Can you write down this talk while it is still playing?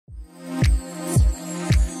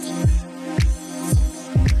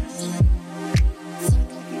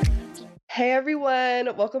Hey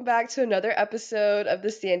everyone, welcome back to another episode of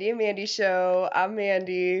the Sandy and Mandy Show. I'm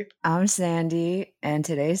Mandy. I'm Sandy, and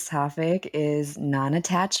today's topic is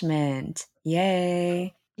non-attachment.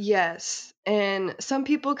 Yay! Yes, and some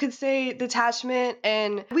people could say detachment,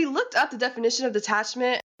 and we looked up the definition of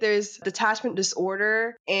detachment. There's detachment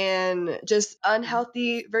disorder and just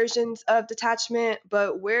unhealthy versions of detachment,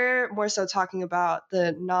 but we're more so talking about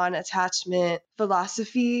the non-attachment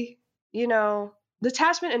philosophy,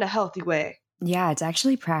 detachment in a healthy way. Yeah, it's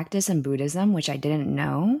actually practiced in Buddhism, which I didn't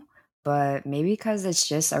know, but maybe because it's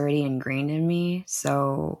just already ingrained in me,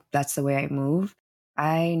 so that's the way I move.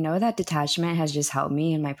 I know that detachment has just helped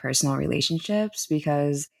me in my personal relationships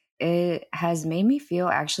because it has made me feel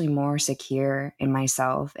actually more secure in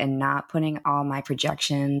myself and not putting all my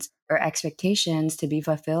projections or expectations to be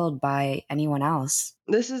fulfilled by anyone else.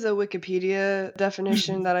 This is a Wikipedia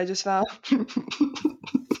definition that I just found.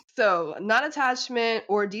 So, non attachment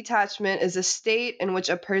or detachment is a state in which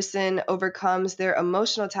a person overcomes their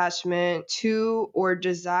emotional attachment to or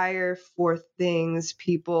desire for things,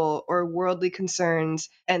 people, or worldly concerns,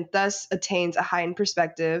 and thus attains a heightened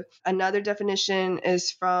perspective. Another definition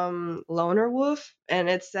is from Loner Wolf, and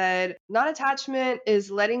it said non attachment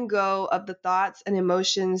is letting go of the thoughts and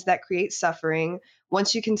emotions that create suffering.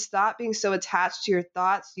 Once you can stop being so attached to your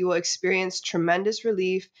thoughts, you will experience tremendous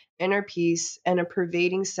relief, inner peace, and a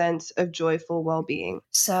pervading sense of joyful well-being.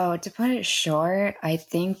 So, to put it short, I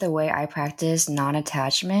think the way I practice non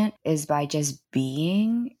attachment is by just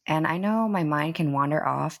being. And I know my mind can wander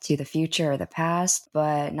off to the future or the past,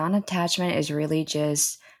 but non attachment is really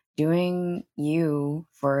just doing you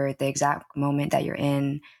for the exact moment that you're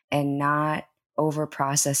in and not over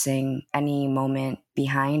processing any moment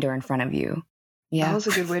behind or in front of you. That Yeah. was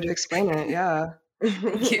a good way to explain it. Yeah.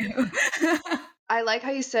 Thank you. I like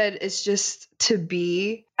how you said it's just to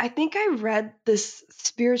be. I think I read this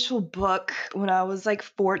spiritual book when I was like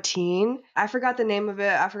 14. I forgot the name of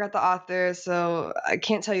it. I forgot the author, so I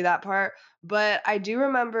can't tell you that part. But I do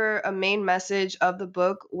remember a main message of the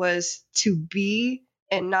book was to be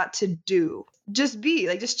and not to do. Just be,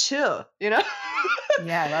 like just chill, Yeah,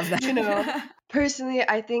 I love that. Personally,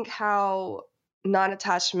 I think how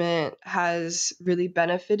non-attachment has really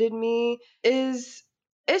benefited me is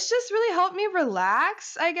it's just really helped me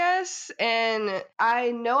relax, I guess. And I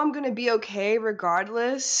know I'm going to be okay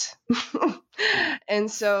regardless. And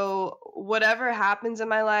so, whatever happens in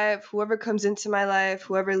my life, whoever comes into my life,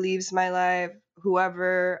 whoever leaves my life,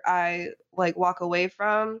 whoever I like walk away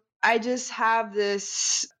from, I just have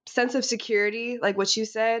this sense of security, like what you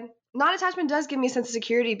said. Non attachment does give me a sense of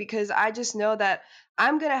security because I just know that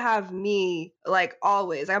I'm going to have me like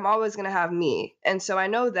always. I'm always going to have me. And so I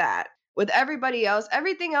know that with everybody else,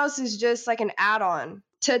 everything else is just like an add on.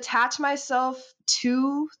 To attach myself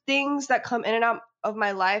to things that come in and out of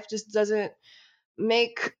my life just doesn't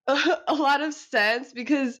make a lot of sense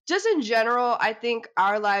because just in general, I think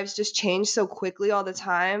our lives just change so quickly all the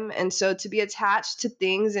time. And so to be attached to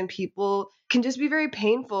things and people can just be very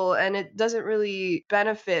painful, and it doesn't really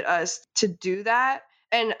benefit us to do that.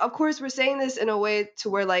 And of course, we're saying this in a way to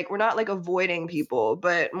where like we're not like avoiding people,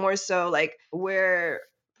 but more so like we're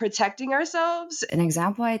protecting ourselves. An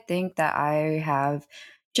example I think that I have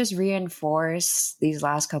just reinforced these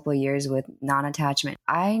last couple of years with non-attachment.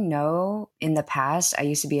 I know in the past I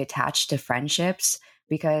used to be attached to friendships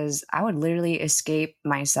because I would literally escape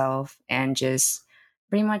myself and just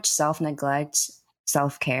pretty much self-neglect,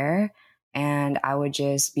 self-care, and I would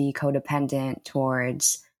just be codependent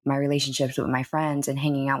towards my relationships with my friends and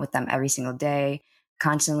hanging out with them every single day,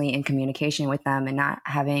 constantly in communication with them and not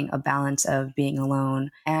having a balance of being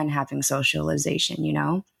alone and having socialization, you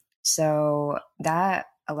know? So that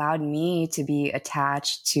allowed me to be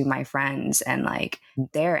attached to my friends and like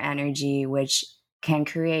their energy, which can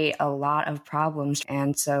create a lot of problems.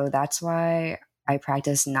 And so that's why I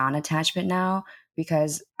practice non attachment now,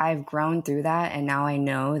 because I've grown through that. And now I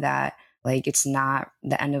know that like it's not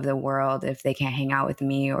the end of the world if they can't hang out with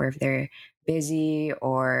me or if they're busy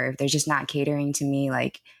or if they're just not catering to me.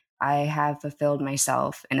 Like I have fulfilled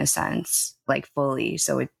myself in a sense, like fully.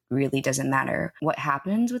 So it really doesn't matter what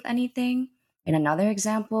happens with anything. And another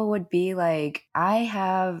example would be like I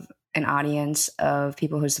have an audience of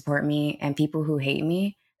people who support me and people who hate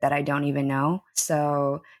me that I don't even know.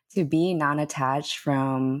 So to be non attached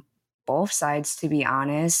from both sides, to be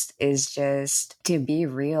honest, is just to be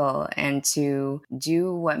real and to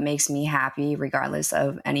do what makes me happy, regardless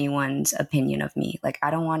of anyone's opinion of me. Like, I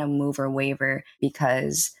don't want to move or waver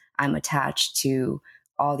because I'm attached to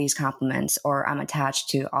all these compliments or I'm attached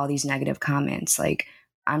to all these negative comments. Like,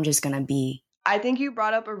 I'm just going to be. I think you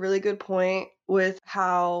brought up a really good point with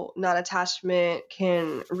how non-attachment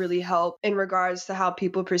can really help in regards to how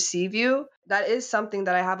people perceive you. That is something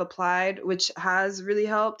that I have applied, which has really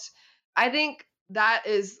helped. I think that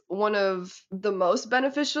is one of the most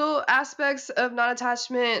beneficial aspects of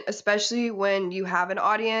non-attachment, especially when you have an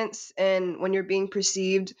audience and when you're being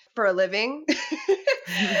perceived for a living.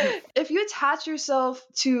 If you attach yourself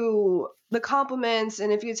to the compliments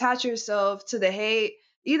and if you attach yourself to the hate,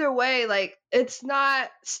 either way, like it's not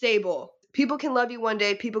stable. People can love you one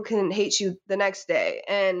day, people can hate you the next day.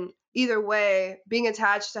 And either way, being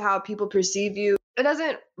attached to how people perceive you, it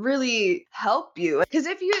doesn't really help you. Because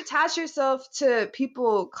if you attach yourself to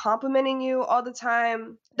people complimenting you all the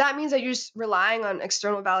time, that means that you're just relying on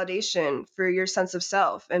external validation for your sense of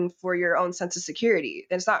self and for your own sense of security.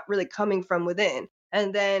 And it's not really coming from within.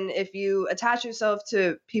 And then if you attach yourself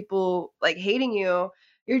to people like hating you,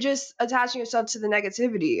 you're just attaching yourself to the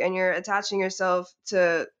negativity and you're attaching yourself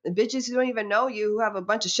to bitches who don't even know you, who have a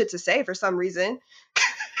bunch of shit to say for some reason.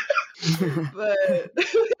 But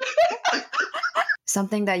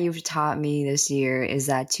Something that you've taught me this year is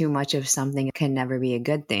that too much of something can never be a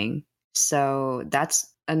good thing. So that's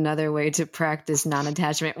another way to practice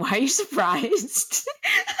non-attachment. Why are you surprised?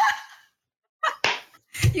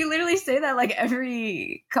 You literally say that like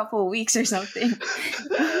every couple weeks or something.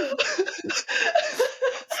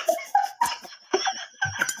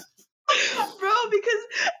 Bro, because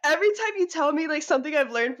every time you tell me like something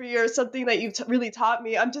I've learned from you or something that you've really taught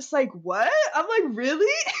me, I'm just like, what? I'm like, really?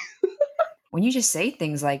 When you just say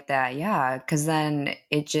things like that, yeah, because then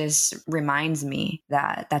it just reminds me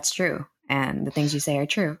that that's true and the things you say are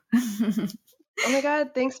true. Oh my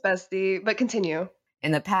God, thanks, bestie. But continue.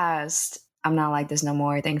 In the past, I'm not like this no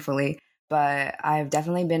more, thankfully, but I've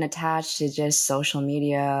definitely been attached to just social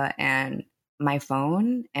media and my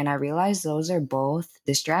phone, and I realized those are both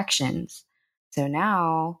distractions. So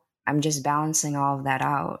now I'm just balancing all of that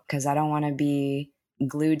out because I don't want to be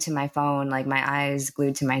glued to my phone, like my eyes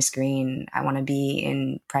glued to my screen. I want to be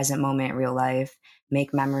in present moment, real life,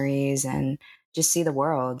 make memories, and just see the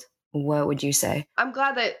world. What would you say? I'm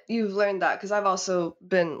glad that you've learned that because I've also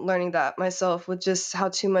been learning that myself with just how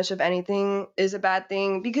too much of anything is a bad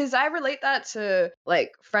thing. Because I relate that to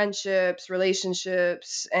like friendships,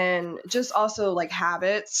 relationships, and just also like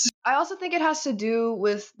habits. I also think it has to do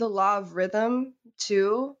with the law of rhythm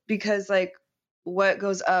too, because like what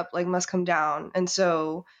goes up like must come down. And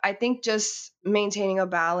so I think just maintaining a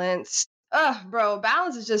balance. Bro,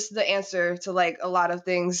 balance is just the answer to like a lot of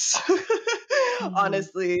things.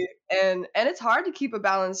 Honestly. And it's hard to keep a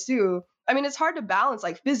balance too. I mean, it's hard to balance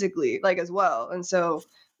like physically like as well. And so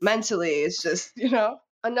mentally it's just,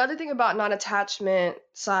 Another thing about non-attachment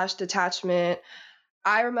slash detachment,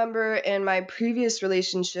 I remember in my previous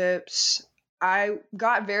relationships, I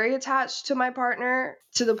got very attached to my partner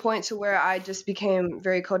to the point to where I just became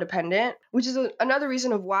very codependent, which is another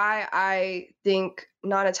reason of why I think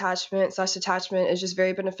non-attachment slash detachment is just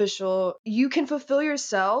very beneficial. You can fulfill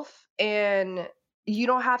yourself and you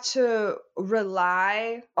don't have to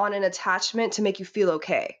rely on an attachment to make you feel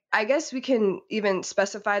okay. I guess we can even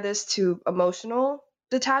specify this to emotional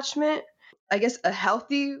detachment. I guess a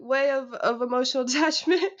healthy way of emotional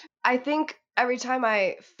detachment. I think every time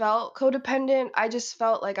I felt codependent, I just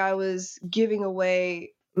felt like I was giving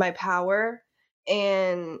away my power.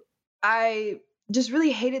 And I just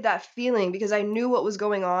really hated that feeling because I knew what was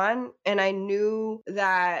going on and I knew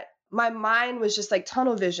that my mind was just like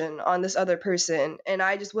tunnel vision on this other person and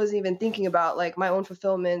I just wasn't even thinking about like my own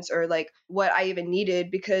fulfillments or like what I even needed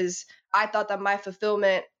because I thought that my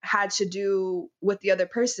fulfillment had to do with the other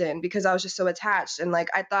person because I was just so attached and like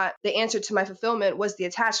I thought the answer to my fulfillment was the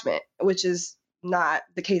attachment, which is not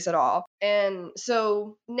the case at all. And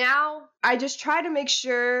so now I just try to make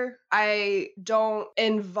sure I don't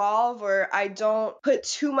involve or I don't put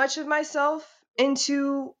too much of myself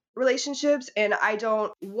into relationships and I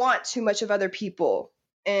don't want too much of other people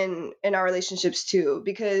in our relationships too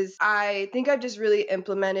because I think I've just really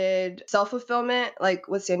implemented self-fulfillment like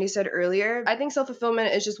what Sandy said earlier. I think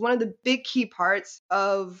self-fulfillment is just one of the big key parts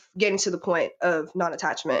of getting to the point of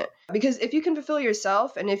non-attachment because if you can fulfill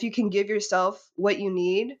yourself and if you can give yourself what you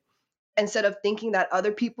need instead of thinking that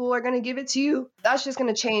other people are going to give it to you, that's just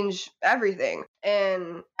going to change everything.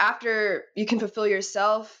 And after you can fulfill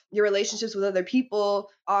yourself, your relationships with other people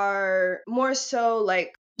are more so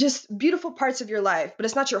like just beautiful parts of your life, but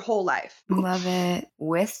it's not your whole life. Love it.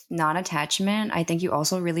 With non-attachment, I think you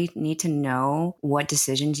also really need to know what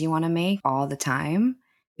decisions you want to make all the time.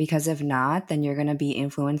 Because if not, then you're going to be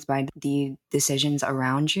influenced by the decisions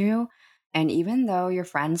around you. And even though your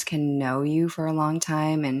friends can know you for a long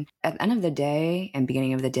time, and at the end of the day and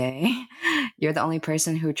beginning of the day, you're the only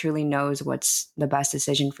person who truly knows what's the best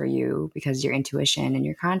decision for you because your intuition and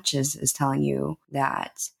your conscience is telling you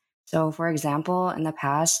that. So, for example, in the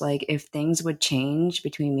past, like if things would change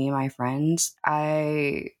between me and my friends,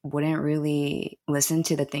 I wouldn't really listen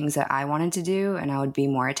to the things that I wanted to do, and I would be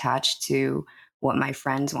more attached to what my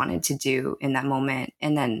friends wanted to do in that moment.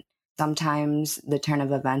 And then sometimes the turn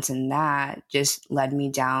of events in that just led me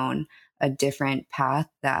down a different path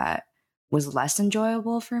that was less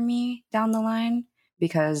enjoyable for me down the line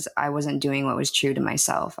because I wasn't doing what was true to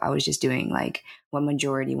myself. I was just doing like what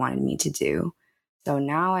majority wanted me to do. So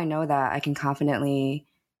now I know that I can confidently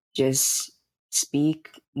just speak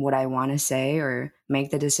what I want to say or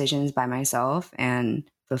make the decisions by myself and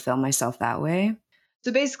fulfill myself that way.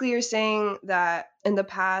 So basically, you're saying that in the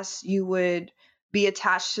past, you would be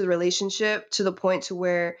attached to the relationship to the point to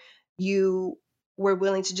where you were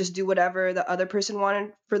willing to just do whatever the other person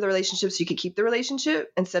wanted for the relationship so you could keep the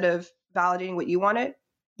relationship instead of validating what you wanted.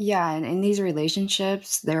 Yeah, and in these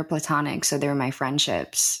relationships, they were platonic, so they were my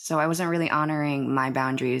friendships. So I wasn't really honoring my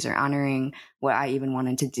boundaries or honoring what I even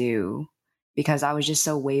wanted to do because I was just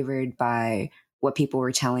so wavered by what people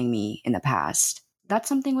were telling me in the past. That's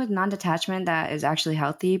something with non detachment that is actually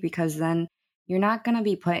healthy because then you're not going to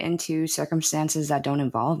be put into circumstances that don't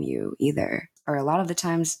involve you either. Or a lot of the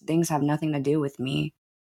times, things have nothing to do with me.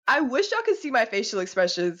 I wish y'all could see my facial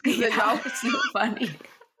expressions because then y'all. It's so funny.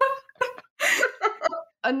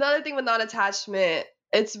 Another thing with non-attachment,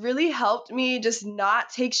 it's really helped me just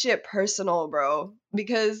not take shit personal, bro.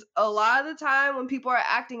 Because a lot of the time when people are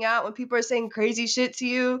acting out, when people are saying crazy shit to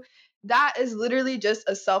you, that is literally just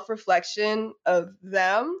a self-reflection of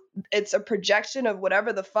them. It's a projection of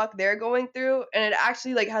whatever the fuck they're going through, and it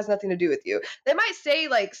actually like has nothing to do with you. They might say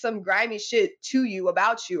like some grimy shit to you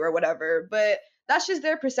about you or whatever, but that's just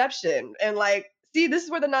their perception. And like, see, this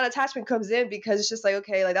is where the non-attachment comes in because it's just like,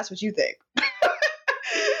 okay, like that's what you think.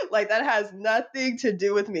 Like that has nothing to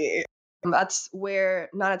do with me. That's where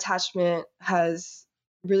non-attachment has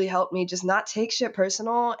really helped me just not take shit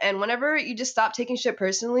personal. And whenever you just stop taking shit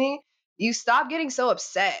personally, you stop getting so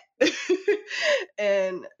upset.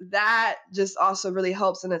 And that just also really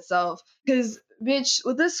helps in itself. Because, bitch,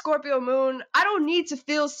 with this Scorpio moon, I don't need to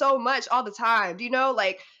feel so much all the time. Do you know?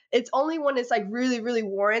 Like, it's only when it's like really, really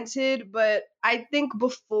warranted. But I think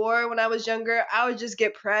before, when I was younger, I would just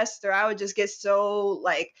get pressed or I would just get so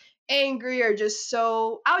like angry or just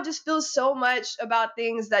so I would just feel so much about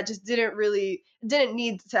things that just didn't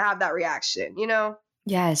need to have that reaction, you know?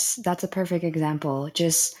 Yes, that's a perfect example.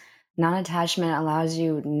 Just non attachment allows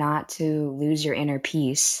you not to lose your inner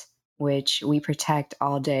peace, which we protect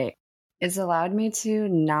all day. It's allowed me to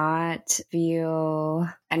not feel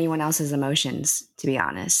anyone else's emotions, to be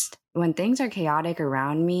honest. When things are chaotic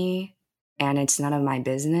around me and it's none of my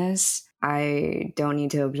business, I don't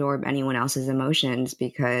need to absorb anyone else's emotions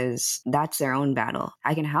because that's their own battle.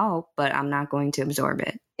 I can help, but I'm not going to absorb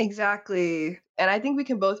it. Exactly. And I think we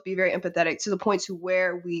can both be very empathetic to the point to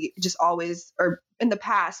where we just always, or in the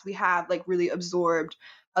past, we have like really absorbed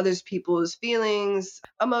others people's feelings,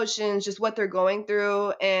 emotions, just what they're going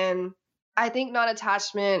through. And I think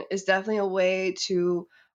non-attachment is definitely a way to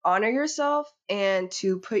honor yourself and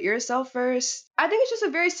to put yourself first. I think it's just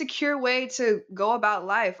a very secure way to go about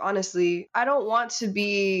life, honestly. I don't want to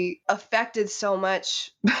be affected so much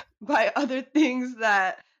by other things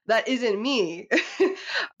that isn't me.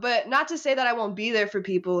 But not to say that I won't be there for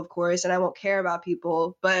people, of course, and I won't care about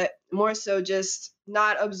people, but more so just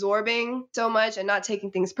not absorbing so much and not taking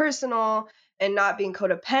things personal and not being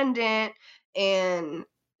codependent and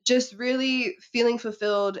just really feeling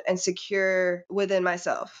fulfilled and secure within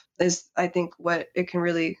myself is, I think, what it can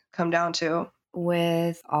really come down to.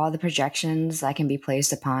 With all the projections that can be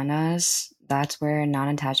placed upon us, that's where non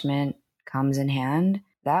attachment comes in hand.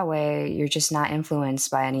 That way, you're just not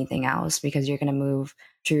influenced by anything else because you're going to move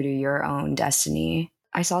true to your own destiny.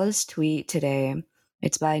 I saw this tweet today.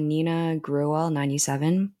 It's by Nina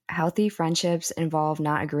Gruel97. Healthy friendships involve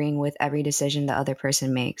not agreeing with every decision the other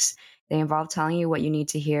person makes. They involve telling you what you need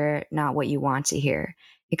to hear, not what you want to hear.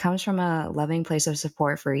 It comes from a loving place of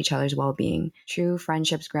support for each other's well being. True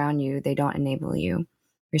friendships ground you, they don't enable you.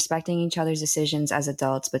 Respecting each other's decisions as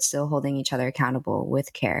adults, but still holding each other accountable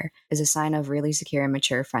with care, is a sign of really secure and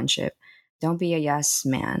mature friendship. Don't be a yes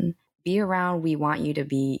man. Be around we want you to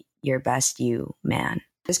be your best you man.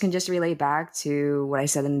 This can just relate back to what I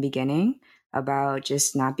said in the beginning about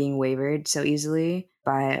just not being wavered so easily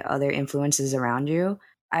by other influences around you.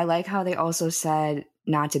 I like how they also said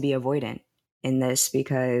not to be avoidant in this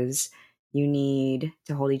because you need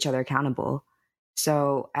to hold each other accountable.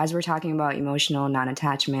 So, as we're talking about emotional non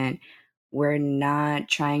attachment, we're not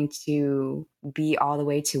trying to be all the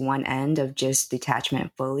way to one end of just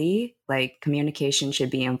detachment fully. Like, communication should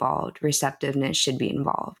be involved, receptiveness should be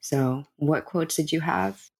involved. So, what quotes did you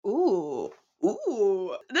have? Ooh.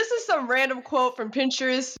 Ooh. This is some random quote from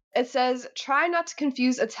Pinterest. It says, try not to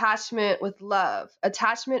confuse attachment with love.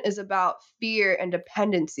 Attachment is about fear and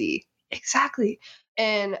dependency. Exactly.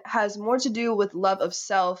 And has more to do with love of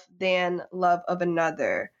self than love of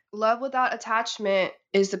another. Love without attachment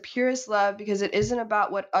is the purest love because it isn't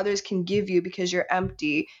about what others can give you because you're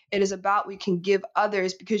empty. It is about what you can give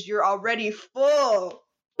others because you're already full.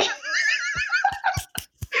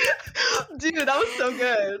 Dude, that was so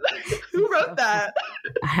good. Who wrote that?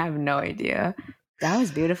 I have no idea. That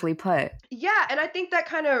was beautifully put. Yeah, and I think that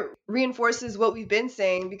kind of reinforces what we've been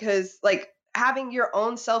saying because, like, having your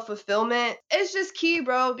own self fulfillment is just key,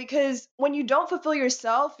 bro. Because when you don't fulfill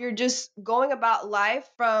yourself, you're just going about life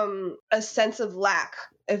from a sense of lack,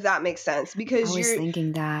 if that makes sense. I Because was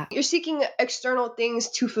thinking that. you're seeking external things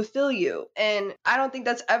to fulfill you, and I don't think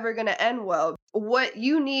that's ever going to end well. What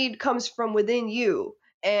you need comes from within you,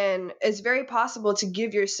 and it's very possible to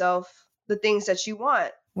give yourself the things that you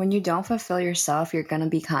want. When you don't fulfill yourself, you're going to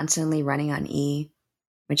be constantly running on E,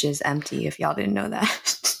 which is empty, if y'all didn't know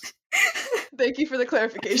that. Thank you for the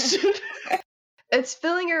clarification. It's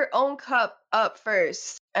filling your own cup up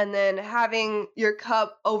first and then having your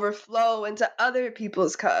cup overflow into other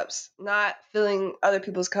people's cups, not filling other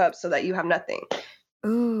people's cups so that you have nothing.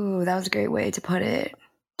 Ooh, that was a great way to put it.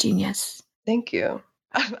 Genius. Thank you.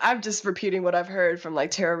 I'm just repeating what I've heard from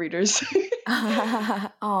like tarot readers.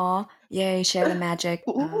 Aw, yay, share the magic.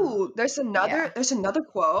 Ooh, there's another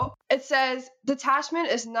quote. It says, detachment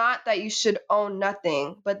is not that you should own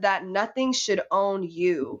nothing, but that nothing should own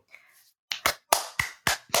you.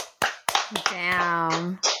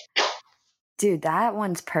 Damn. Dude, that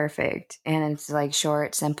one's perfect. And it's like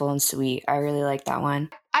short, simple, and sweet. I really like that one.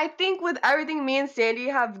 I think with everything me and Sandy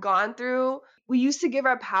have gone through, we used to give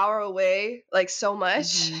our power away like so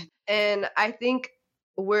much. Mhm. And I think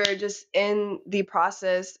we're just in the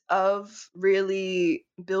process of really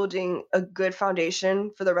building a good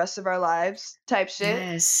foundation for the rest of our lives type shit.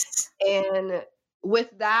 Yes. And with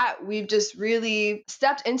that, we've just really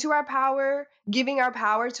stepped into our power, giving our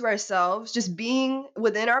power to ourselves, just being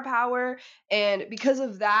within our power. And because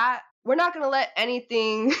of that, we're not going to let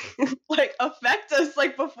anything like affect us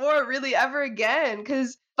like before really ever again.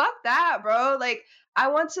 Cause fuck that, bro. Like, I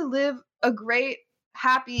want to live a great,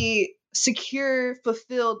 happy, secure,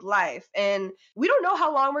 fulfilled life. And we don't know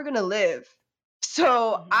how long we're going to live.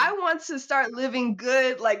 So I want to start living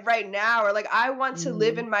good like right now, or like I want to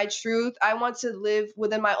live in my truth. I want to live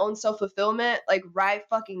within my own self fulfillment like right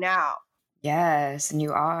fucking now. Yes, and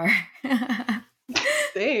you are.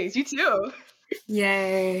 Thanks, you too.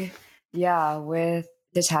 Yay. Yeah, with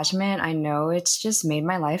detachment, I know it's just made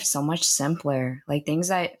my life so much simpler. Like things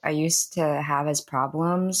that I used to have as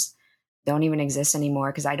problems don't even exist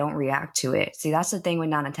anymore because I don't react to it. See, that's the thing with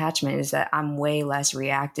non attachment is that I'm way less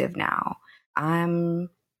reactive now. I'm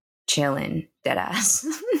chilling, dead ass.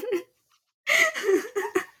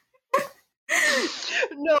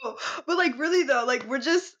 No, but like really though, like we're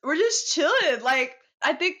just chilling. Like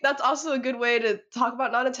I think that's also a good way to talk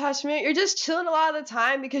about non-attachment. You're just chilling a lot of the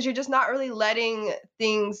time because you're just not really letting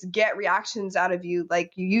things get reactions out of you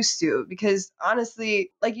like you used to. Because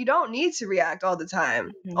honestly, like you don't need to react all the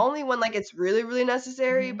time. Only when like it's really, really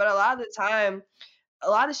necessary. But a lot of the time, a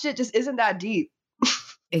lot of shit just isn't that deep.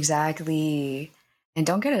 Exactly. And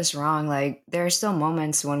don't get us wrong, like there are still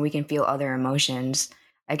moments when we can feel other emotions.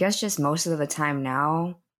 I guess just most of the time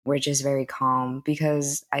now, we're just very calm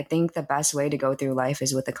because I think the best way to go through life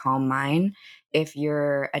is with a calm mind. If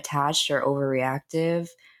you're attached or overreactive,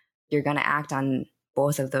 you're going to act on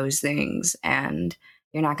both of those things and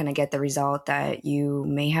you're not going to get the result that you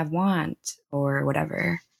may have want or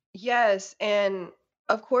whatever. Yes, and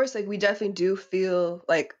of course, like we definitely do feel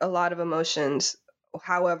like a lot of emotions.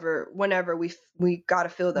 However, whenever we gotta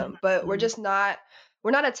feel them, but we're not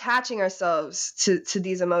attaching ourselves to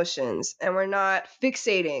these emotions, and we're not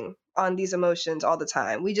fixating on these emotions all the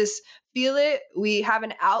time. We just feel it. We have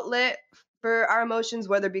an outlet for our emotions,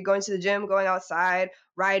 whether it be going to the gym, going outside,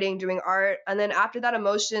 writing, doing art, and then after that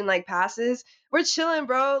emotion like passes, we're chilling,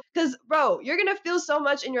 bro. Because, bro, you're going to feel so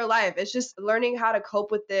much in your life. It's just learning how to cope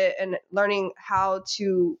with it and learning how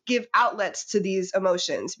to give outlets to these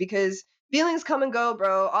emotions because feelings come and go,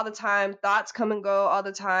 bro, all the time. Thoughts come and go all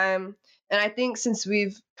the time. And I think since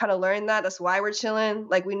we've kind of learned that, that's why we're chilling.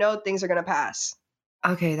 Like, we know things are going to pass.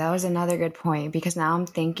 Okay, that was another good point because now I'm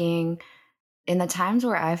thinking in the times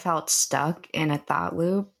where I felt stuck in a thought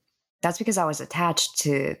loop, that's because I was attached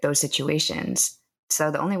to those situations. So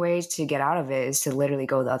the only way to get out of it is to literally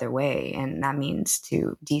go the other way. And that means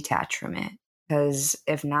to detach from it. Because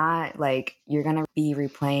if not, like, you're going to be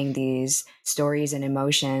replaying these stories and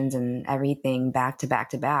emotions and everything back to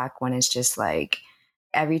back to back, when it's just like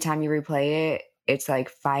every time you replay it, it's like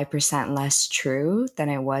 5% less true than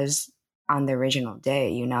it was on the original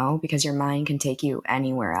day, you know, because your mind can take you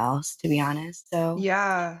anywhere else, to be honest. So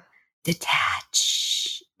Yeah.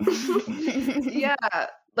 detach. Yeah.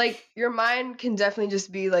 Like your mind can definitely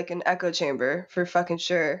just be like an echo chamber for fucking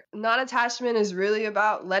sure. Non-attachment is really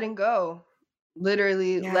about letting go.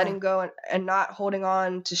 Literally Yeah. letting go and not holding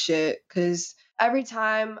on to shit. Cause every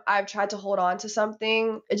time I've tried to hold on to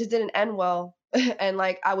something, it just didn't end well. And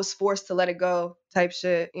like I was forced to let it go type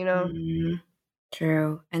shit, you know? Mhm.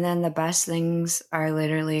 True. And then the best things are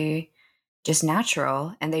literally just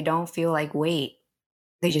natural and they don't feel like weight.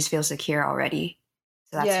 They just feel secure already.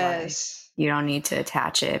 So that's why Yes. you don't need to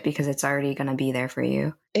attach it, because it's already going to be there for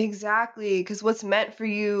you. Exactly, because what's meant for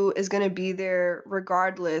you is going to be there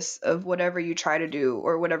regardless of whatever you try to do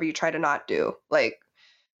or whatever you try to not do. Like,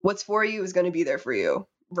 what's for you is going to be there for you,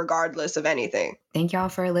 regardless of anything. Thank y'all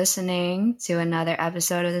for listening to another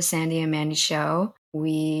episode of the Sandy and Mandy Show.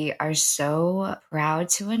 We are so proud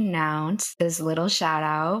to announce this little shout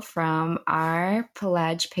out from our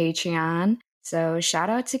pledge Patreon. So shout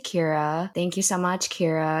out to Kira. Thank you so much,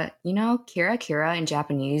 Kira. You know, Kira in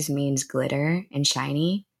Japanese means glitter and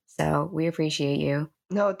shiny. So we appreciate you.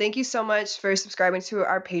 No, thank you so much for subscribing to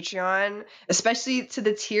our Patreon, especially to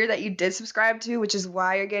the tier that you did subscribe to, which is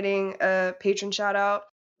why you're getting a patron shout out.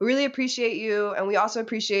 We really appreciate you, and we also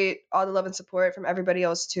appreciate all the love and support from everybody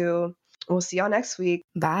else too. We'll see y'all next week.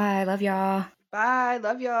 Bye. Love y'all. Bye.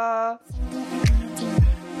 Love y'all.